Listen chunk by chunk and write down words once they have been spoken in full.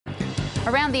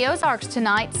Around the Ozarks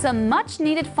tonight, some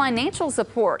much-needed financial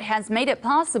support has made it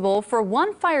possible for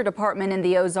one fire department in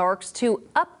the Ozarks to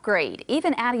upgrade,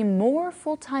 even adding more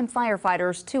full-time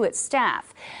firefighters to its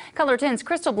staff. Color 10's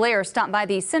Crystal Blair stopped by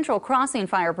the Central Crossing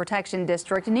Fire Protection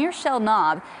District near Shell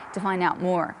Knob to find out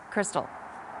more. Crystal.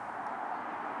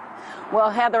 Well,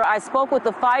 Heather, I spoke with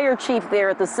the fire chief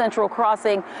there at the Central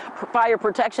Crossing Fire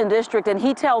Protection District, and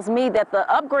he tells me that the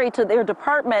upgrade to their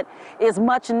department is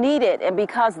much needed. And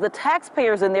because the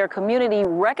taxpayers in their community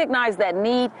recognize that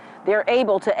need, they're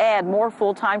able to add more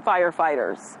full-time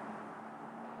firefighters.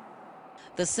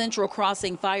 The Central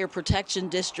Crossing Fire Protection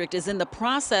District is in the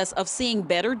process of seeing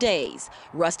better days.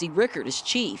 Rusty Rickard is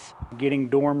chief. Getting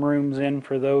dorm rooms in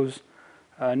for those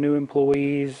new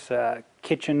employees,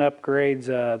 kitchen upgrades.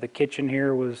 The kitchen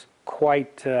here was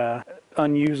quite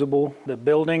unusable. The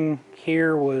building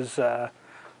here was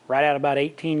right at about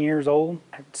 18 years old.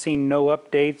 I've seen no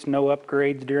updates, no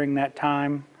upgrades during that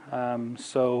time.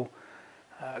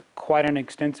 Quite an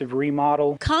extensive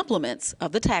remodel. Compliments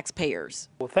of the taxpayers.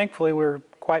 Well, thankfully, we were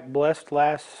quite blessed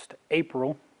last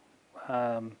April.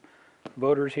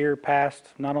 Voters here passed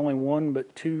not only one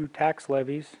but two tax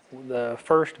levies. The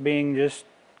first being just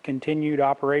continued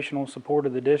operational support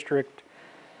of the district,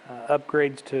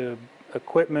 upgrades to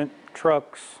equipment,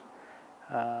 trucks,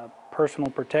 personal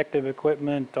protective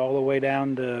equipment, all the way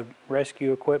down to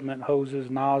rescue equipment, hoses,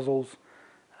 nozzles,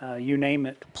 you name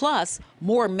it. Plus,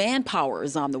 more manpower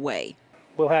is on the way.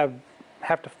 We'll have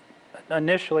to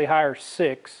initially hire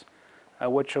 6,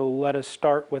 which will let us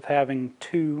start with having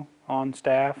 2 on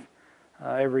staff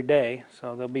every day.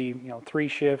 So there'll be 3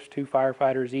 shifts, 2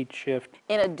 firefighters each shift.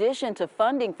 In addition to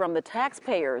funding from the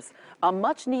taxpayers, a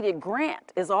much needed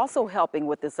grant is also helping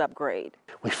with this upgrade.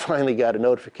 We finally got a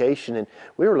notification, and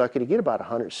we were lucky to get about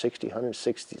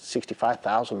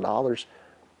 $165,000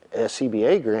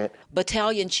 CBA grant.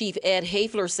 Battalion Chief Ed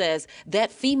Hafler says that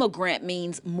FEMA grant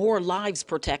means more lives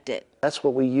protected. That's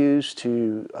what we use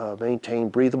to maintain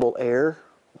breathable air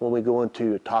when we go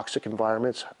into toxic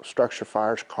environments, structure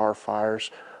fires, car fires,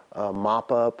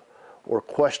 mop up, or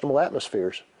questionable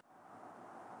atmospheres.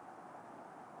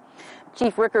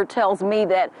 Chief Rickard tells me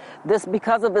that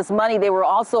because of this money, they were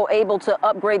also able to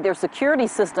upgrade their security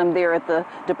system there at the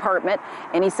department.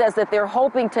 And he says that they're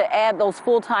hoping to add those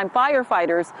full-time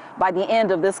firefighters by the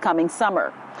end of this coming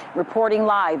summer. Reporting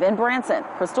live in Branson,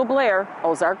 Crystal Blair,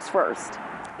 Ozarks First.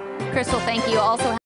 Crystal, thank you. Also